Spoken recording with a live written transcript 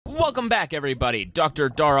Welcome back, everybody. Dr.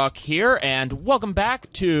 Darok here, and welcome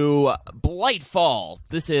back to Blightfall.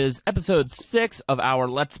 This is episode 6 of our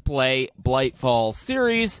Let's Play Blightfall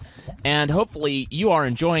series, and hopefully you are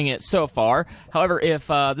enjoying it so far. However, if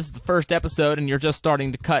this is the first episode and you're just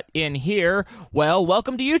starting to cut in here, well,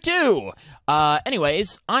 welcome to you too.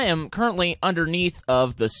 Anyways, I am currently underneath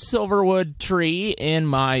of the Silverwood tree in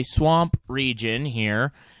my swamp region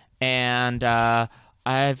here, and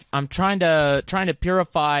I'm trying to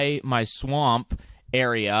purify my swamp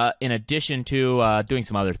area in addition to doing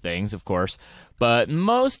some other things, of course. But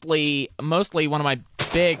mostly one of my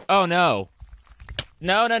big... Oh, no.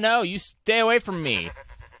 No, you stay away from me.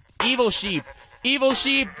 Evil sheep. Evil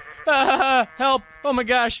sheep. Help. Oh, my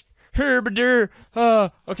gosh. Herbadur.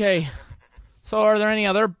 Okay. So are there any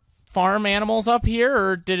other farm animals up here,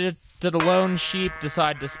 or did a lone sheep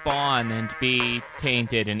decide to spawn and be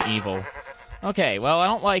tainted and evil? Okay, well, I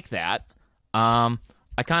don't like that. I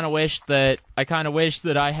kind of wish that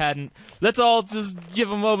I hadn't. Let's all just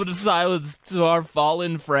give a moment of silence to our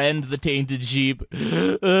fallen friend, the tainted sheep.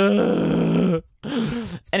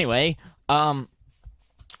 Anyway,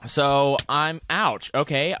 so I'm ouch.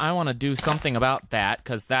 Okay, I want to do something about that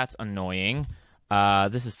because that's annoying.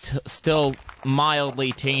 This is still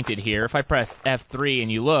mildly tainted here. If I press F3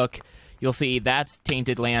 and you look, you'll see that's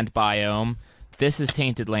Tainted Land biome. This is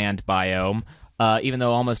Tainted Land biome, even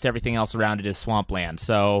though almost everything else around it is swampland.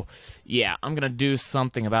 So, yeah, I'm going to do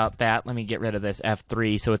something about that. Let me get rid of this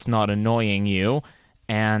F3 so it's not annoying you.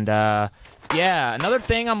 And, yeah, another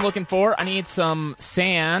thing I'm looking for, I need some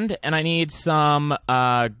sand, and I need some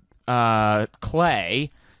clay.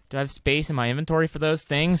 Do I have space in my inventory for those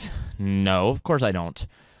things? No, of course I don't.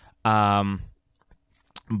 But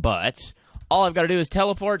all I've got to do is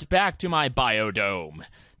teleport back to my biodome.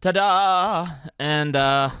 Ta-da! And,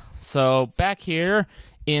 so back here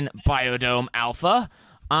in Biodome Alpha,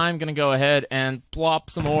 I'm going to go ahead and plop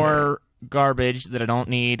some more garbage that I don't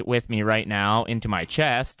need with me right now into my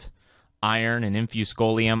chest. Iron and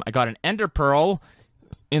infuscolium. I got an ender pearl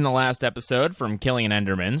in the last episode from killing an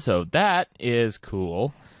enderman, so that is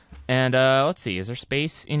cool. And, let's see, is there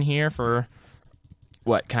space in here for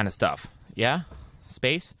what kind of stuff? Yeah?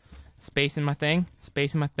 Space? Space in my thing?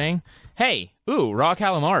 Space in my thing? Hey! Ooh, raw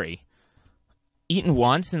calamari. Eaten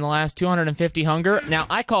once in the last 250 hunger. Now,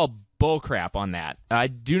 I call bullcrap on that. I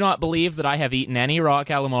do not believe that I have eaten any raw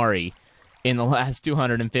calamari in the last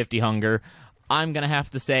 250 hunger. I'm going to have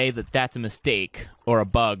to say that that's a mistake or a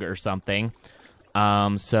bug or something.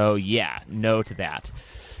 So, yeah, no to that.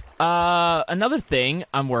 Another thing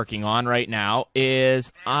I'm working on right now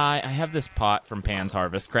is I have this pot from Pan's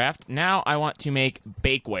Harvest Craft. Now I want to make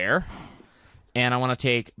bakeware. And I want to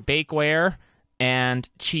take bakeware and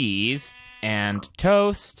cheese and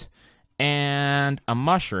toast and a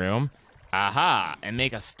mushroom. Aha! And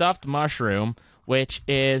make a stuffed mushroom, which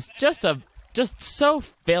is just so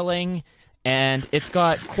filling, and it's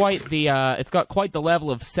got quite the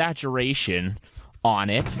level of saturation on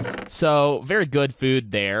it. So very good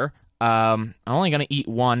food there. I'm only gonna eat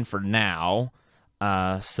one for now.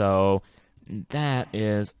 So that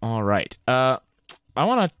is all right.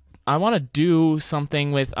 I want to do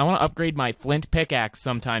something with... I want to upgrade my flint pickaxe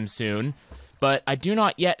sometime soon, but I do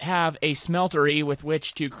not yet have a smeltery with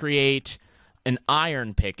which to create an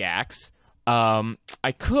iron pickaxe. I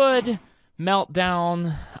could melt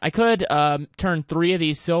down... I could turn 3 of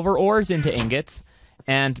these silver ores into ingots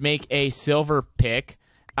and make a silver pick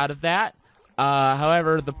out of that.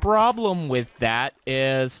 However, the problem with that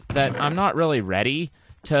is that I'm not really ready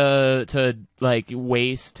to like,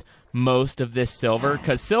 waste most of this silver,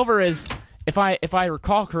 because silver is, if I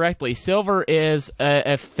recall correctly, silver is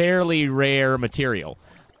a fairly rare material.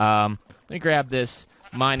 Let me grab this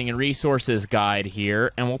mining and resources guide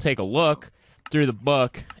here, and we'll take a look through the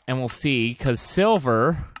book, and we'll see, because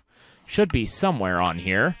silver should be somewhere on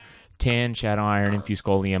here. Tin, shadow iron,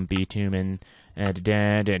 infuscolium, bitumen,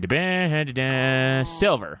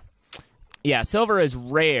 silver. Yeah, silver is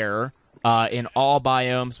rare in all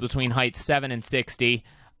biomes between heights 7 and 60.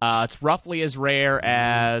 It's roughly as rare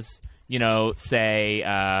as, you know, say,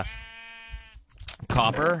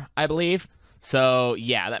 copper, I believe. So,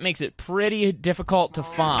 yeah, that makes it pretty difficult to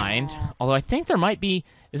find. Although I think there might be...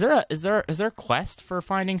 Is there a quest for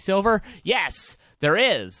finding silver? Yes, there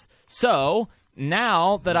is. So,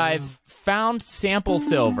 now that I've found sample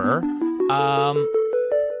silver,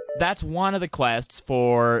 that's one of the quests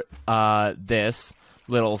for this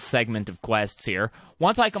little segment of quests here.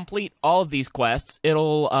 Once I complete all of these quests,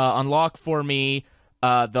 it'll unlock for me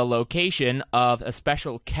the location of a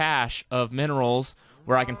special cache of minerals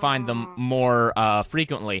where I can find them more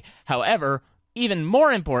frequently. However, even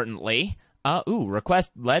more importantly, Ooh,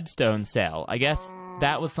 request leadstone sale. I guess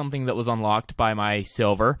that was something that was unlocked by my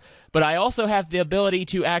silver. But I also have the ability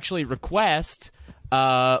to actually request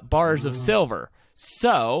bars of silver.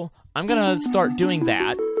 So I'm going to start doing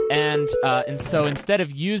that. And so instead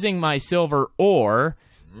of using my silver ore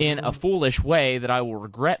in a foolish way that I will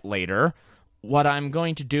regret later, what I'm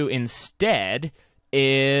going to do instead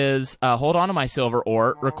is hold on to my silver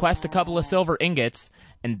ore, request a couple of silver ingots,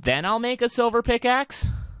 and then I'll make a silver pickaxe.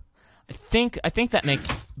 I think that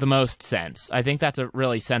makes the most sense. I think that's a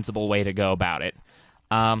really sensible way to go about it.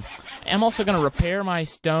 I'm also going to repair my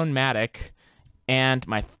stone mattock and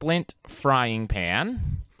my flint frying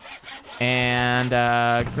pan, and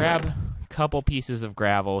grab a couple pieces of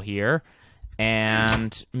gravel here,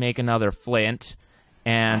 and make another flint,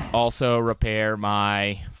 and also repair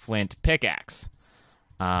my flint pickaxe.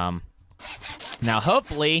 Now,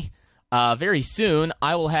 hopefully, very soon,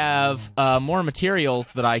 I will have more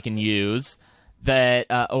materials that I can use, that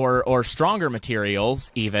or stronger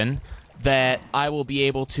materials even, that I will be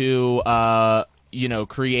able to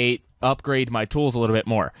upgrade my tools a little bit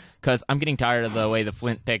more, because I'm getting tired of the way the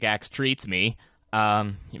flint pickaxe treats me.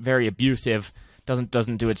 Very abusive,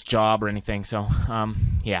 doesn't do its job or anything. So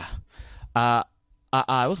yeah. I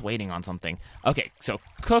was waiting on something. Okay, so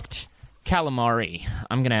cooked calamari.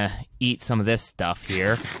 I'm gonna eat some of this stuff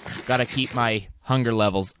here. Gotta keep my hunger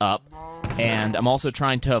levels up. And I'm also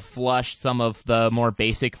trying to flush some of the more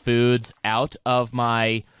basic foods out of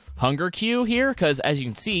my hunger queue here, because as you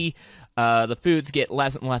can see, the foods get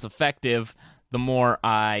less and less effective the more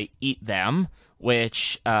I eat them,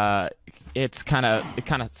 which it kind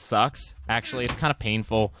of sucks. Actually, it's kind of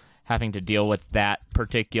painful having to deal with that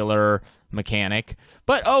particular mechanic.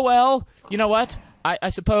 But oh well, you know what? I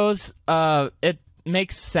suppose it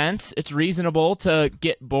makes sense. It's reasonable to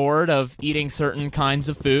get bored of eating certain kinds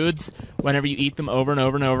of foods whenever you eat them over and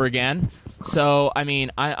over and over again. So, I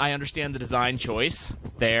mean, I understand the design choice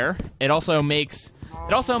there. It also makes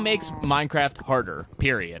Minecraft harder,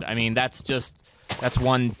 period. I mean, that's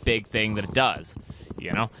one big thing that it does,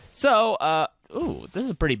 you know? So, ooh, this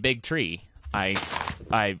is a pretty big tree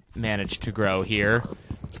I managed to grow here.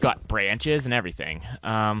 It's got branches and everything.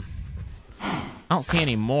 I don't see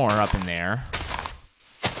any more up in there.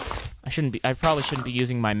 I probably shouldn't be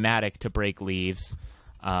using my mattock to break leaves,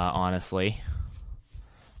 honestly.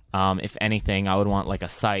 If anything, I would want like a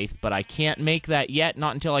scythe, but I can't make that yet.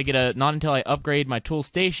 Not until I upgrade my tool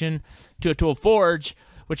station to a tool forge,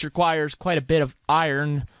 which requires quite a bit of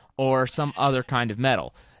iron or some other kind of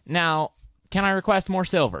metal. Now, can I request more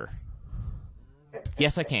silver?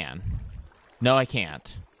 Yes, I can. No, I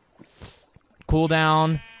can't.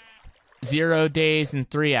 Cooldown 0 days and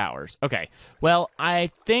 3 hours. Okay. Well,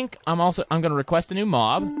 I think I'm going to request a new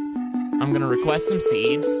mob. I'm going to request some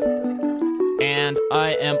seeds. And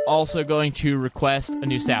I am also going to request a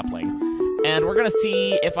new sapling. And we're going to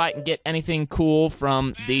see if I can get anything cool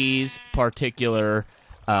from these particular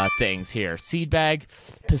things here. Seed bag,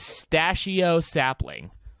 pistachio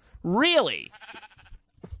sapling. Really?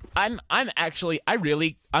 I'm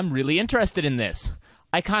really interested in this.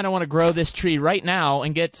 I kind of want to grow this tree right now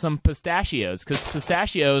and get some pistachios, because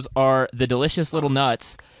pistachios are the delicious little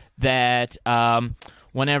nuts that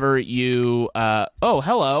whenever you oh,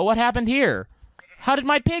 hello, what happened here? How did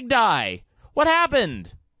my pig die? What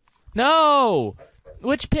happened? No!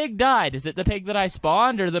 Which pig died? Is it the pig that I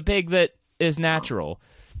spawned or the pig that is natural?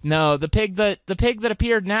 No, the pig that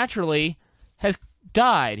appeared naturally has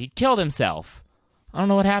died. He killed himself. I don't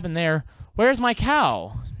know what happened there. Where's my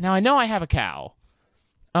cow? Now I know I have a cow.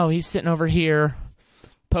 Oh, he's sitting over here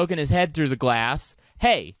poking his head through the glass.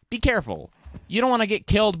 Hey, be careful. You don't want to get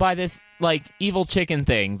killed by this, like, evil chicken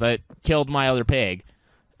thing that killed my other pig.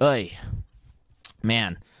 Ugh.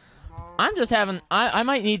 Man. I'm just having... I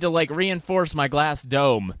might need to, like, reinforce my glass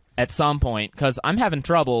dome at some point, because I'm having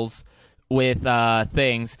troubles with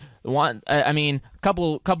things. I mean, a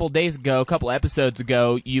couple days ago, a couple episodes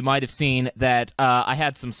ago, you might have seen that I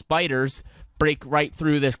had some spiders break right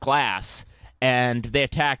through this glass, and they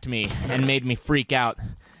attacked me and made me freak out.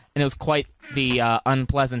 And it was quite the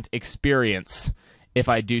unpleasant experience, if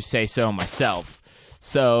I do say so myself.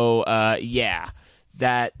 So, yeah,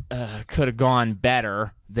 that could have gone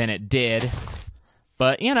better than it did.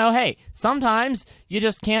 But, you know, hey, sometimes you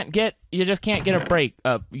just can't get a break.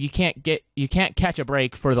 You can't catch a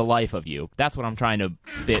break for the life of you. That's what I'm trying to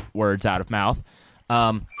spit words out of mouth.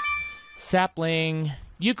 Sapling,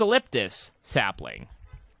 eucalyptus sapling.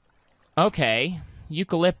 Okay,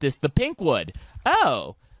 eucalyptus, the pink wood.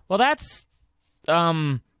 Oh, well, that's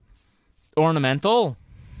ornamental.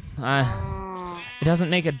 It doesn't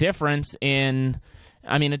make a difference in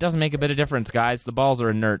I mean, it doesn't make a bit of difference, guys. The balls are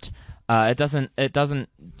inert. It doesn't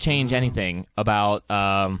change anything about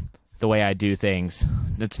the way I do things.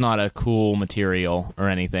 It's not a cool material or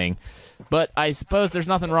anything. But I suppose there's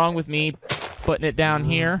nothing wrong with me putting it down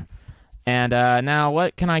here. And now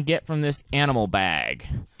what can I get from this animal bag?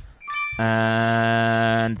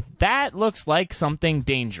 And that looks like something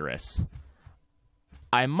dangerous.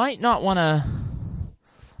 I might want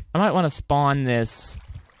to spawn this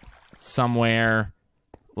somewhere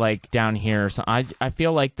like down here. So I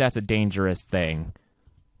feel like that's a dangerous thing.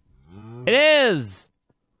 It is.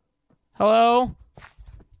 Hello?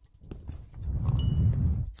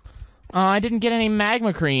 I didn't get any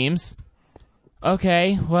magma creams.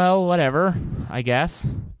 Okay, well, whatever, I guess.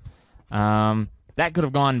 That could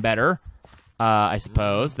have gone better, I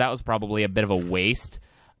suppose. That was probably a bit of a waste.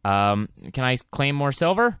 Can I claim more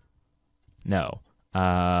silver? No.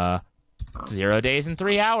 0 days and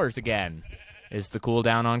 3 hours again is the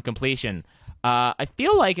cooldown on completion. I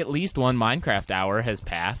feel like at least one Minecraft hour has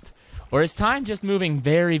passed. Or is time just moving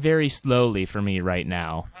very, very slowly for me right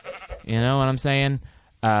now? You know what I'm saying?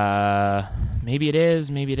 Maybe it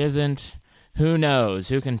is, maybe it isn't. Who knows?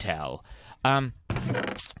 Who can tell?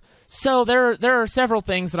 So there are several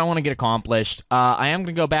things that I want to get accomplished. I am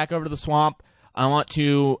going to go back over to the swamp. I want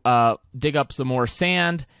to dig up some more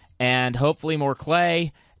sand and hopefully more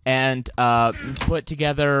clay and put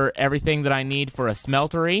together everything that I need for a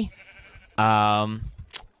smeltery. But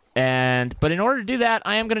in order to do that,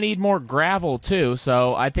 I am going to need more gravel too.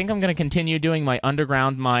 So I think I'm going to continue doing my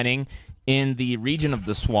underground mining in the region of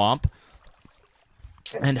the swamp.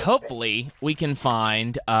 And hopefully we can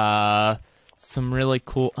find some really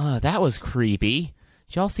cool... that was creepy.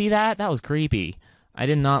 Did y'all see that? That was creepy. I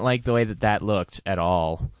did not like the way that looked at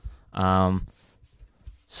all.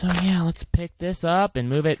 So yeah, let's pick this up and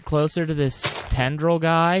move it closer to this tendril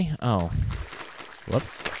guy. Oh.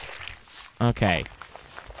 Whoops. Okay.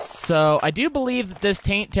 So I do believe that this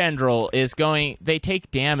Taint tendril is going... They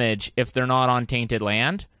take damage if they're not on Tainted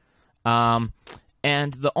Land.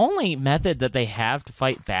 And the only method that they have to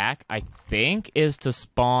fight back, I think, is to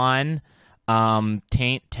spawn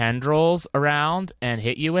Taint tendrils around and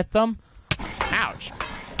hit you with them. Ouch.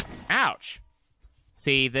 Ouch.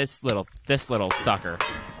 See, this little sucker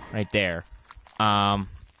right there.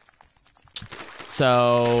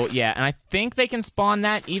 So, yeah, and I think they can spawn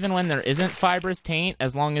that even when there isn't fibrous taint,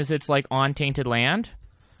 as long as it's, like, on Tainted Land.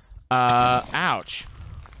 Ouch.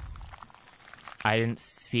 I didn't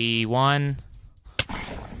see one.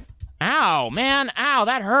 Ow, man, ow,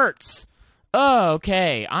 that hurts. Oh,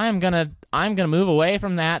 okay, I'm gonna move away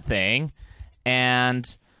from that thing,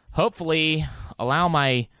 and hopefully allow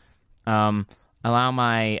my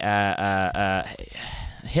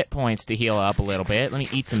hit points to heal up a little bit. Let me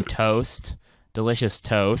eat some toast. Delicious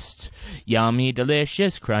toast. Yummy,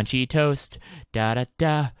 delicious, crunchy toast.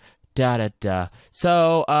 Da-da-da, da-da-da.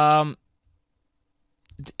 So,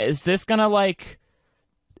 is this gonna, like...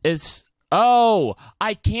 Oh,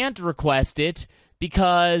 I can't request it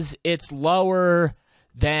because it's lower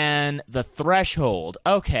than the threshold.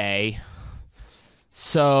 Okay.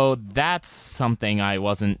 So that's something I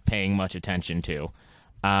wasn't paying much attention to.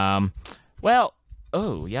 Well,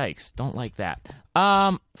 oh, yikes. Don't like that.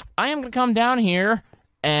 I am going to come down here,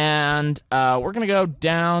 and we're going to go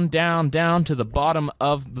down to the bottom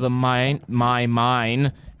of the my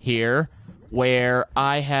mine here, where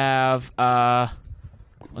I have,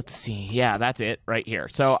 let's see. Yeah, that's it right here.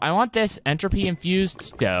 So I want this entropy-infused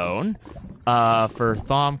stone for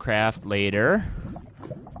Thaumcraft later.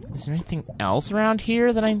 Is there anything else around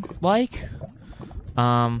here that I like?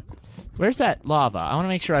 Where's that lava? I want to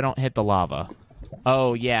make sure I don't hit the lava.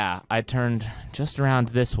 Oh, yeah. I turned just around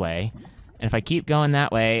this way. And if I keep going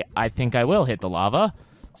that way, I think I will hit the lava.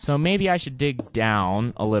 So maybe I should dig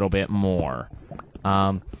down a little bit more.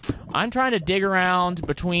 I'm trying to dig around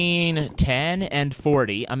between 10 and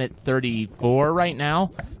 40. I'm at 34 right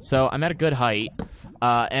now, so I'm at a good height.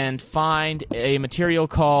 And find a material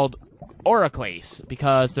called Oureclase,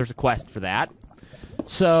 because there's a quest for that.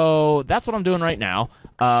 So that's what I'm doing right now.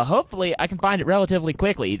 Hopefully I can find it relatively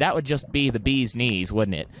quickly. That would just be the bee's knees,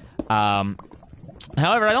 wouldn't it?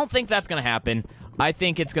 However, I don't think that's going to happen. I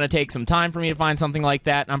think it's going to take some time for me to find something like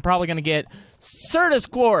that, and I'm probably going to get Certus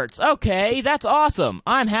Quartz. Okay, that's awesome.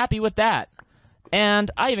 I'm happy with that.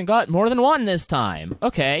 And I even got more than one this time.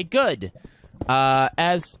 Okay, good.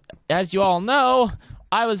 As you all know,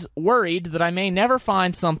 I was worried that I may never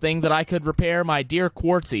find something that I could repair my dear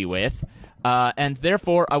Quartzy with, and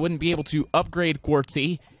therefore I wouldn't be able to upgrade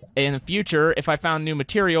Quartzy in the future if I found new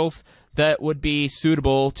materials that would be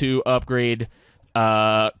suitable to upgrade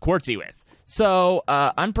Quartzy with. So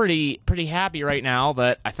I'm pretty happy right now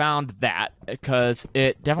that I found that, because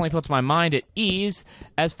it definitely puts my mind at ease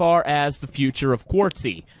as far as the future of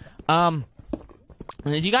Quartzy. Do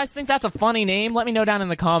you guys think that's a funny name? Let me know down in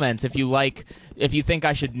the comments if you think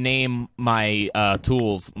I should name my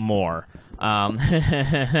tools more.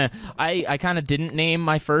 I kind of didn't name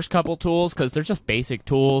my first couple tools because they're just basic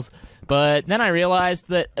tools, but then I realized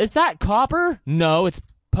that, is that copper? No, it's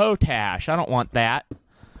potash. I don't want that.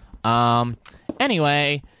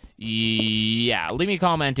 Anyway, yeah, leave me a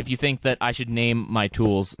comment if you think that I should name my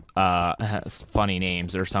tools funny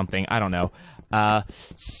names or something. I don't know.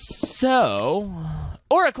 So,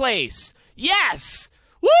 Oureclase! Yes!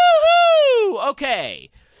 Woohoo!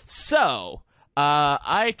 Okay, so,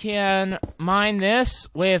 I can mine this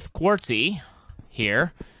with Quartzy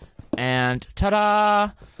here, and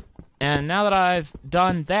ta-da! And now that I've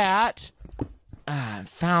done that, I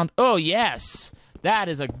found, oh yes! That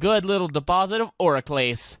is a good little deposit of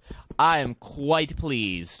Oureclase. I am quite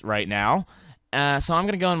pleased right now. So I'm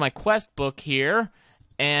going to go in my quest book here,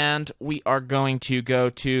 and we are going to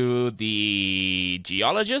go to the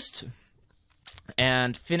Geologist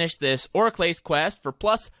and finish this Oureclase quest for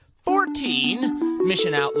plus 14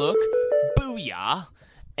 mission outlook. Booyah!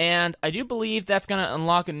 And I do believe that's going to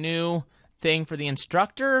unlock a new thing for the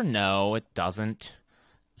instructor. No, it doesn't.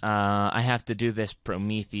 I have to do this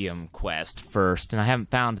Prometheum quest first, and I haven't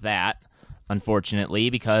found that, unfortunately,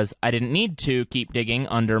 because I didn't need to keep digging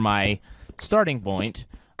under my starting point,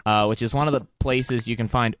 which is one of the places you can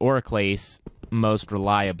find Oureclase most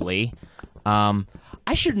reliably. I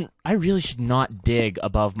really should not dig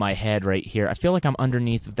above my head right here. I feel like I'm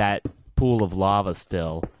underneath that pool of lava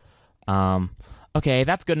still. Okay,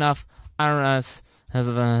 that's good enough. I don't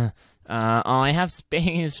know. I have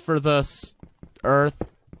space for the earth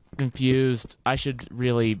confused. I should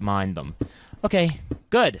really mine them. Okay,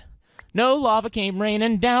 good. No lava came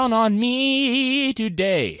raining down on me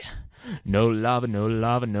today. No lava, no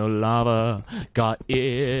lava, no lava got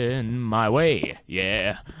in my way.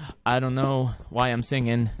 Yeah, I don't know why I'm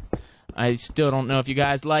singing. I still don't know if you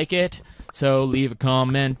guys like it. So leave a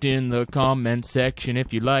comment in the comment section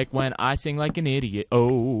if you like when I sing like an idiot.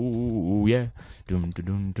 Oh, yeah.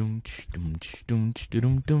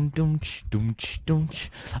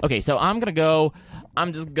 Okay, so I'm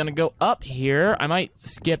just gonna go up here. I might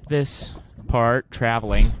skip this part,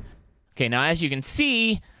 traveling. Okay, now as you can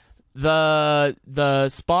see, the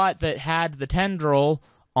spot that had the tendril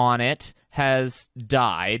on it has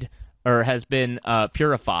died, or has been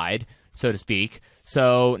purified, so to speak.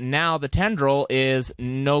 So now the tendril is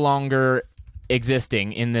no longer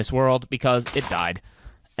existing in this world because it died.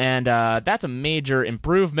 And that's a major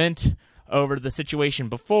improvement over the situation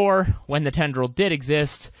before, when the tendril did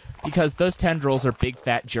exist, because those tendrils are big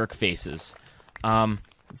fat jerk faces.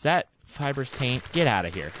 Is that Fibrous Taint? Get out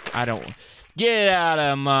of here. Get out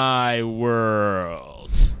of my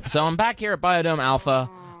world. So I'm back here at Biodome Alpha.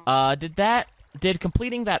 Did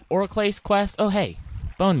completing that Oureclase quest, oh hey,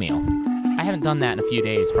 bone meal. I haven't done that in a few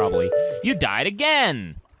days, probably. You died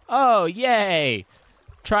again! Oh, yay!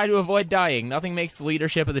 Try to avoid dying. Nothing makes the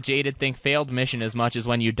leadership of the Jaded think failed mission as much as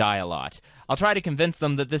when you die a lot. I'll try to convince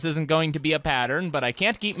them that this isn't going to be a pattern, but I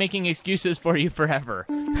can't keep making excuses for you forever.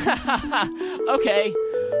 Okay.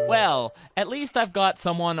 Well, at least I've got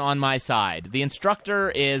someone on my side. The instructor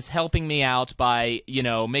is helping me out by,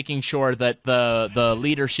 making sure that the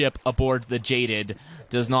leadership aboard the Jaded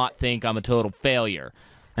does not think I'm a total failure.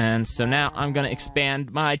 And so now I'm going to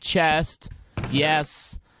expand my chest.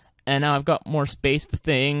 Yes. And now I've got more space for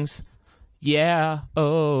things. Yeah.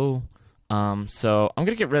 Oh. So I'm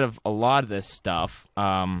going to get rid of a lot of this stuff.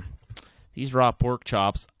 These raw pork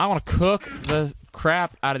chops. I want to cook the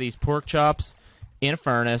crap out of these pork chops in a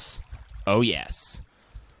furnace. Oh, yes.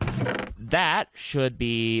 That should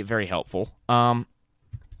be very helpful.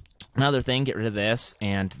 Another thing, get rid of this,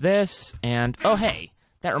 and oh, hey,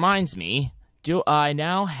 that reminds me. Do I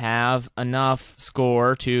now have enough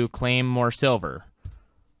score to claim more silver?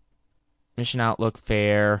 Mission outlook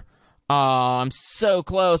fair. Oh, I'm so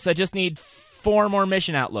close. I just need 4 more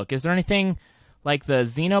mission outlook. Is there anything like the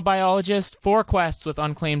xenobiologist? 4 quests with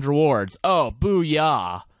unclaimed rewards. Oh,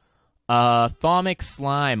 booyah. Thaumic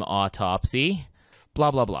slime autopsy.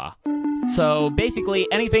 Blah, blah, blah. So basically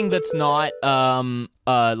anything that's not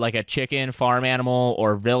like a chicken, farm animal,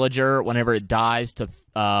 or villager, whenever it dies to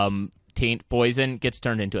taint poison, gets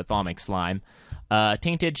turned into a thaumic slime.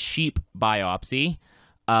 Tainted sheep biopsy.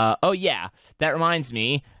 Oh yeah, that reminds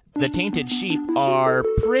me. The tainted sheep are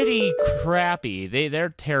pretty crappy. They're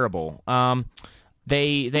terrible.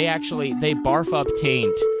 They barf up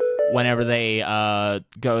taint whenever they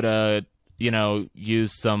go to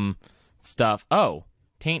use some stuff. Oh,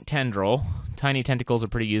 Taint Tendril. Tiny tentacles are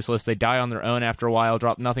pretty useless. They die on their own after a while,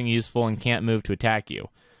 drop nothing useful, and can't move to attack you.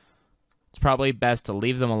 It's probably best to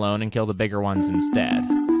leave them alone and kill the bigger ones instead.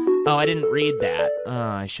 Oh, I didn't read that.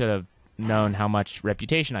 I should have known how much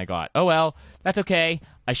reputation I got. Oh well, that's okay.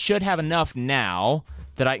 I should have enough now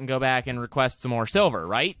that I can go back and request some more silver,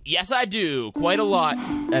 right? Yes, I do. Quite a lot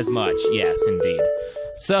as much. Yes, indeed.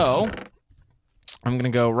 So, I'm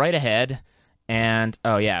going to go right ahead and...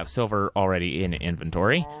 Oh, yeah, I have silver already in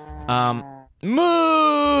inventory.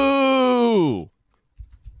 Moo!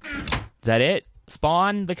 Is that it?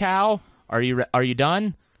 Spawn the cow? Are you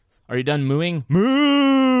done? Are you done mooing?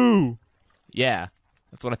 Moo! Yeah,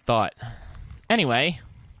 that's what I thought. Anyway,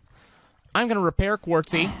 I'm going to repair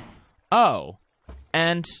Quartzy. Oh,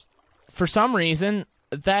 and for some reason,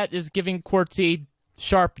 that is giving Quartzy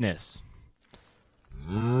sharpness.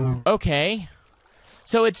 Okay.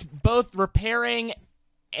 So it's both repairing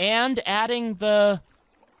and adding the...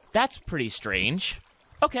 That's pretty strange.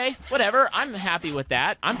 Okay, whatever. I'm happy with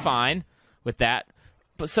that. I'm fine with that.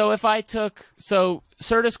 But so if I took... So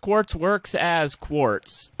Certus Quartz works as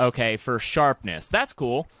quartz, okay, for sharpness. That's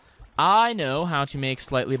cool. I know how to make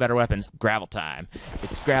slightly better weapons. Gravel time.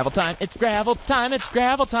 It's gravel time. It's gravel time. It's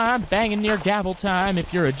gravel time. Banging your gavel time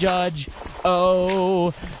if you're a judge.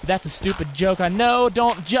 Oh, that's a stupid joke. I know.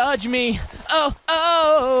 Don't judge me.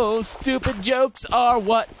 Oh, stupid jokes are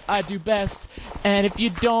what I do best. And if you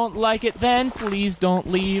don't like it, then please don't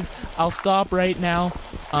leave. I'll stop right now.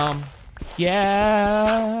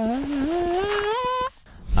 Yeah.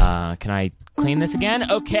 Can I clean this again?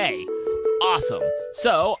 Okay. Awesome.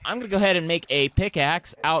 So, I'm going to go ahead and make a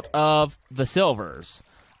pickaxe out of the silvers.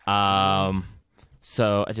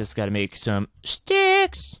 So, I just got to make some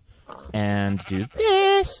sticks, and do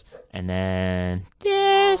this, and then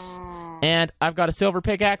this, and I've got a silver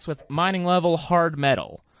pickaxe with mining level hard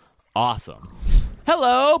metal. Awesome.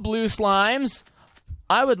 Hello, blue slimes.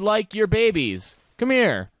 I would like your babies. Come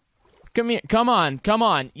here. Come here. Come on. Come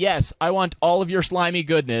on. Yes, I want all of your slimy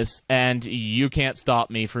goodness, and you can't stop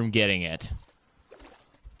me from getting it.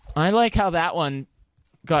 I like how that one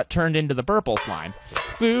got turned into the purple slime.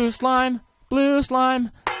 Blue slime. Blue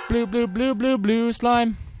slime. Blue, blue, blue, blue, blue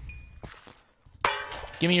slime.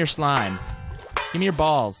 Give me your slime. Give me your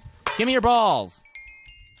balls. Give me your balls.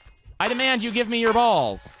 I demand you give me your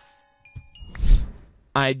balls.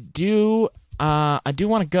 I do want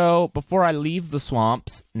to go, before I leave the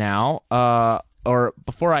swamps now, or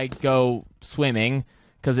before I go swimming,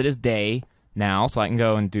 because it is day now, so I can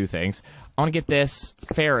go and do things. I want to get this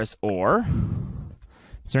ferrous ore.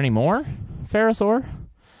 Is there any more ferrous ore?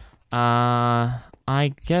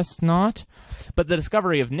 I guess not. But the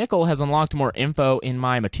discovery of nickel has unlocked more info in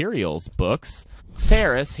my materials books.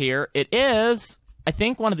 Ferrous here. It is, I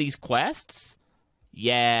think, one of these quests.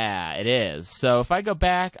 Yeah, it is. So if I go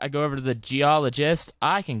back, I go over to the geologist,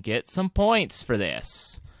 I can get some points for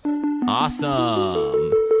this.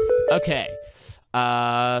 Awesome. Okay.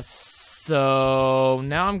 So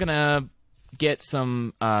now I'm gonna get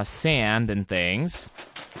some sand and things.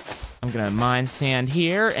 I'm gonna mine sand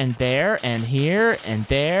here and there and here and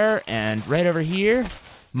there and right over here.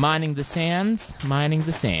 Mining the sands, mining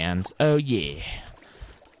the sands. Oh yeah.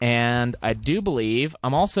 And I do believe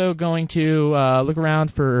I'm also going to look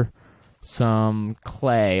around for some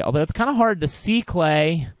clay. Although it's kind of hard to see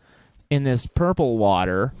clay in this purple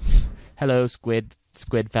water. Hello, squid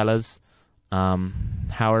fellas.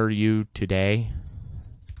 How are you today?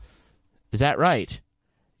 Is that right?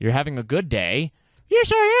 You're having a good day?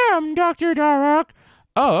 Yes, I am, Dr. Darrock.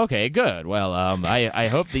 Oh, okay, good. Well, I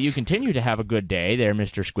hope that you continue to have a good day there,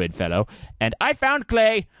 Mr. Squid Fellow. And I found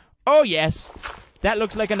clay. Oh, yes. That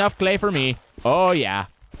looks like enough clay for me. Oh, yeah.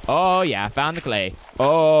 Oh, yeah, found the clay.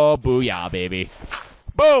 Oh, booyah, baby.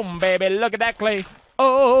 Boom, baby, look at that clay.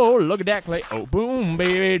 Oh, look at that clay. Oh, boom,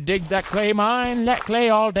 baby, dig that clay, mine that clay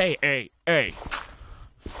all day. Hey, hey.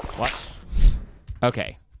 What?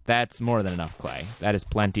 Okay, that's more than enough clay. That is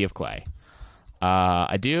plenty of clay.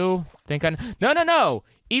 I do think I... No!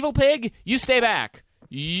 Evil pig, you stay back.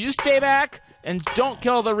 You stay back and don't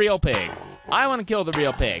kill the real pig. I want to kill the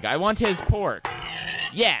real pig. I want his pork.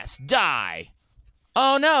 Yes, die.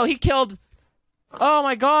 Oh, no, he killed... Oh,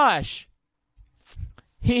 my gosh.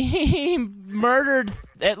 He murdered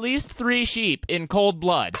at least 3 sheep in cold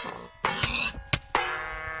blood.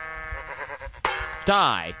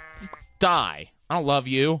 Die. Die. I don't love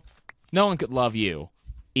you. No one could love you.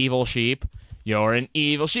 Evil sheep. You're an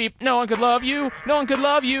evil sheep. No one could love you. No one could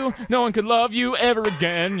love you. No one could love you ever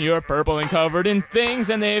again. You're purple and covered in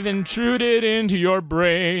things, and they've intruded into your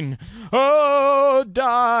brain. Oh,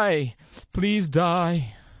 die. Please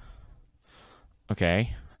die.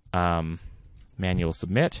 Okay. Manual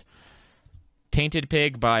submit. Tainted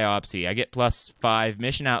pig biopsy. I get +5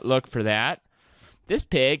 mission outlook for that. This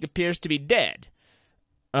pig appears to be dead.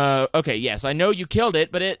 Okay, yes, I know you killed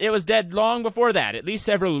it, but it was dead long before that, at least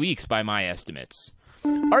several weeks by my estimates.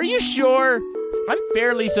 Are you sure? I'm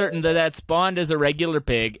fairly certain that spawned as a regular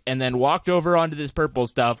pig and then walked over onto this purple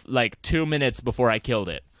stuff like 2 minutes before I killed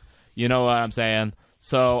it. You know what I'm saying?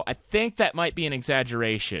 So I think that might be an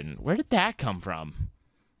exaggeration. Where did that come from?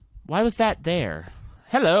 Why was that there?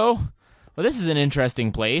 Hello? Well, this is an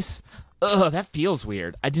interesting place. Ugh, that feels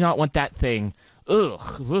weird. I do not want that thing.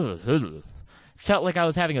 Ugh. Felt like I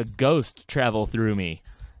was having a ghost travel through me.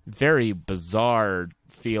 Very bizarre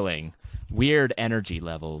feeling. Weird energy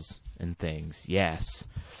levels and things. Yes.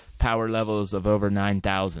 Power levels of over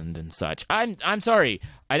 9,000 and such. I'm sorry.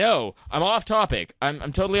 I know. I'm off topic.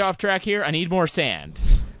 I'm totally off track here. I need more sand.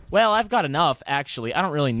 Well, I've got enough, actually. I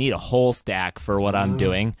don't really need a whole stack for what I'm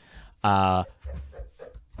doing.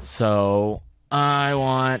 So I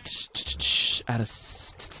want out of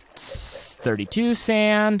 32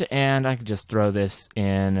 sand, and I can just throw this in,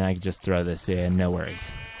 and I can just throw this in, no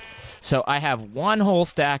worries. So I have 1 whole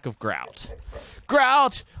stack of grout.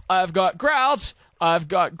 Grout! I've got grout! I've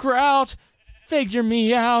got grout! Figure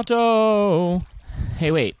me out, oh! Hey,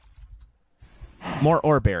 wait. More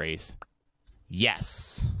ore berries.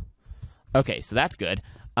 Yes. Okay, so that's good.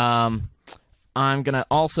 I'm gonna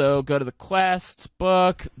also go to the quest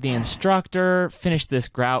book, the instructor, finish this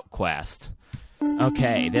grout quest.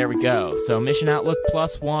 Okay, there we go. So mission outlook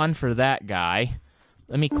 +1 for that guy.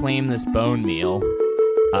 Let me claim this bone meal.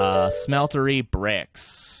 Smeltery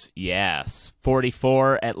bricks. Yes.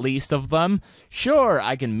 44 at least of them. Sure,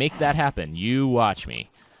 I can make that happen. You watch me.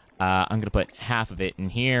 I'm going to put half of it in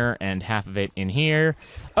here and half of it in here.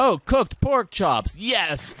 Oh, cooked pork chops.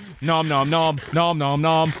 Yes. Nom, nom, nom, nom, nom,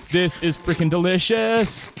 nom. This is freaking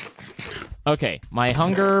delicious. Okay, my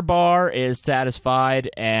hunger bar is satisfied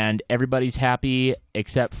and everybody's happy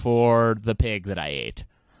except for the pig that I ate.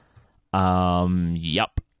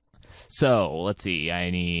 Yup. So, let's see.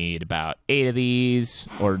 I need about 8 of these,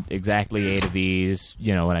 or exactly 8 of these.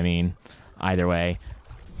 You know what I mean. Either way.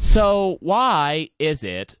 So, why is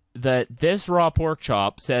it that this raw pork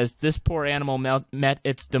chop says this poor animal met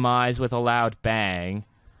its demise with a loud bang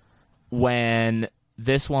when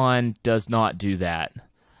this one does not do that?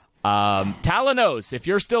 Talanos, if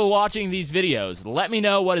you're still watching these videos, let me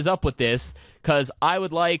know what is up with this, because I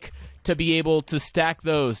would like to be able to stack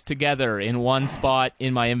those together in one spot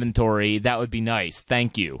in my inventory. That would be nice.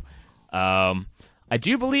 Thank you. I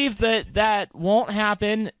do believe that won't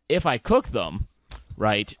happen if I cook them,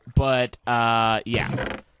 right? But,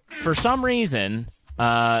 yeah. For some reason,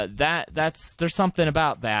 there's something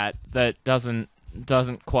about that doesn't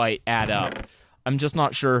quite add up. I'm just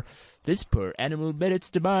not sure. This poor animal met its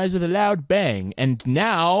demise with a loud bang, and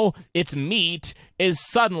now its meat is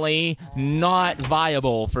suddenly not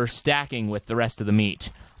viable for stacking with the rest of the meat.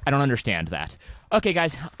 I don't understand that. Okay,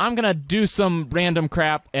 guys, I'm gonna do some random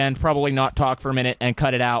crap and probably not talk for a minute and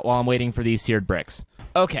cut it out while I'm waiting for these seared bricks.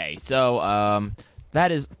 Okay, so,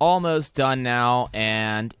 that is almost done now,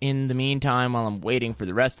 and in the meantime, while I'm waiting for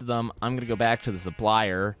the rest of them, I'm gonna go back to the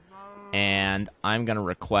supplier, and I'm gonna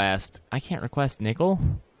request... I can't request nickel?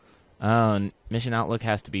 Oh, mission outlook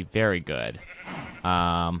has to be very good.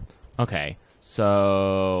 Okay.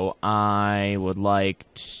 So, I would like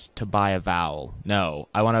to buy a vowel. No,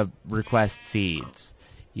 I want to request seeds.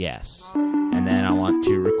 Yes. And then I want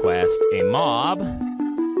to request a mob.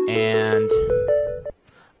 And...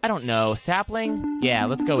 I don't know, sapling? Yeah,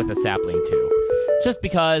 let's go with a sapling too. Just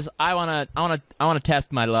because I wanna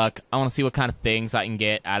test my luck. I wanna see what kind of things I can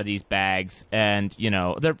get out of these bags. And, you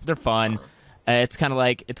know, they're fun. It's kind of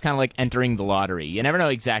like entering the lottery. You never know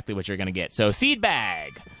exactly what you're gonna get. So, seed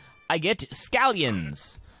bag. I get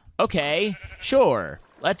scallions. Okay, sure.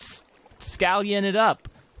 Let's scallion it up.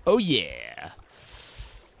 Oh yeah.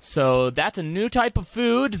 So that's a new type of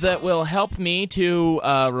food that will help me to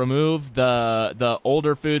remove the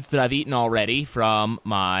older foods that I've eaten already from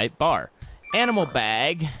my bar. Animal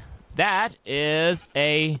bag. That is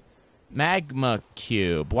a magma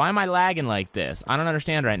cube. Why am I lagging like this? I don't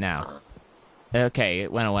understand right now. Okay,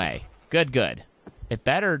 it went away. Good, good. It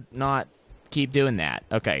better not keep doing that.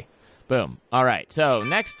 Okay, boom. All right, so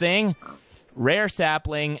next thing, rare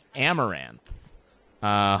sapling amaranth.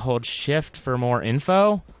 Hold shift for more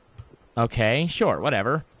info. Okay, sure,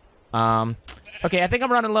 whatever. Okay, I think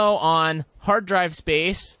I'm running low on hard drive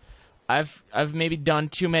space. I've maybe done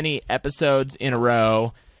too many episodes in a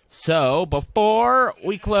row. So before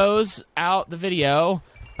we close out the video,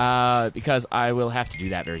 because I will have to do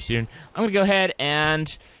that very soon, I'm gonna go ahead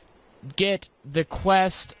and get the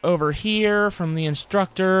quest over here from the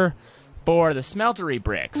instructor for the smeltery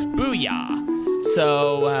bricks. Booyah!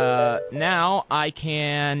 So now I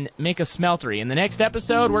can make a smeltery. In the next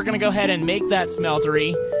episode, we're going to go ahead and make that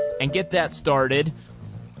smeltery and get that started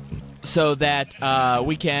so that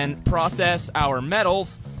we can process our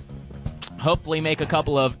metals, hopefully make a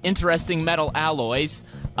couple of interesting metal alloys.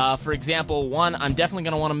 For example, one I'm definitely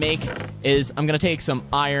going to want to make is I'm going to take some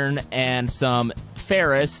iron and some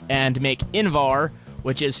ferrous and make Invar,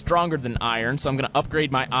 which is stronger than iron. So I'm going to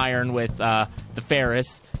upgrade my iron with the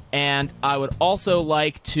ferrous. And I would also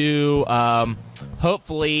like to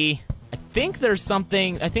hopefully, I think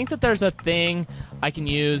that there's a thing I can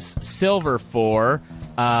use silver for.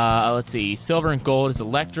 Let's see, silver and gold is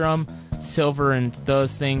electrum. Silver and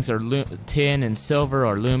those things are tin and silver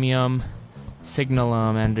or lumium.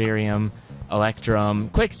 Signalum, anderium, electrum,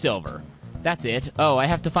 quicksilver. That's it. Oh, I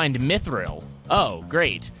have to find mithril. Oh,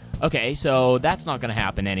 great. Okay, so that's not going to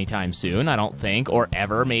happen anytime soon, I don't think, or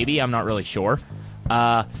ever, maybe. I'm not really sure.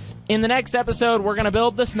 In the next episode, we're going to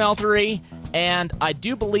build the smeltery, and I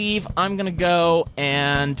do believe I'm going to go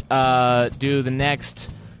and do the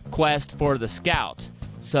next quest for the scout.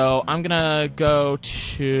 So I'm going to go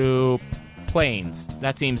to plains.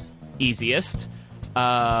 That seems easiest.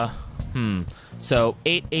 So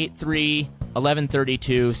 883,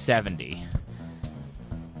 1132, 70.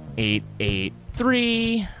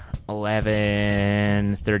 883,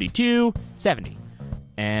 1132, 70.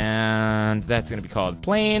 And that's going to be called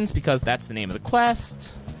Plains because that's the name of the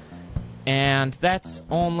quest. And that's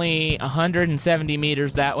only 170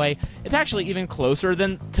 meters that way. It's actually even closer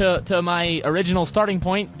than to my original starting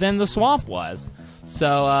point than the swamp was.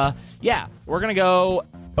 So, yeah, we're going to go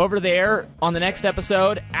over there on the next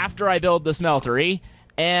episode after I build the smeltery.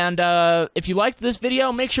 And if you liked this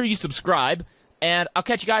video, make sure you subscribe. And I'll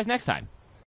catch you guys next time.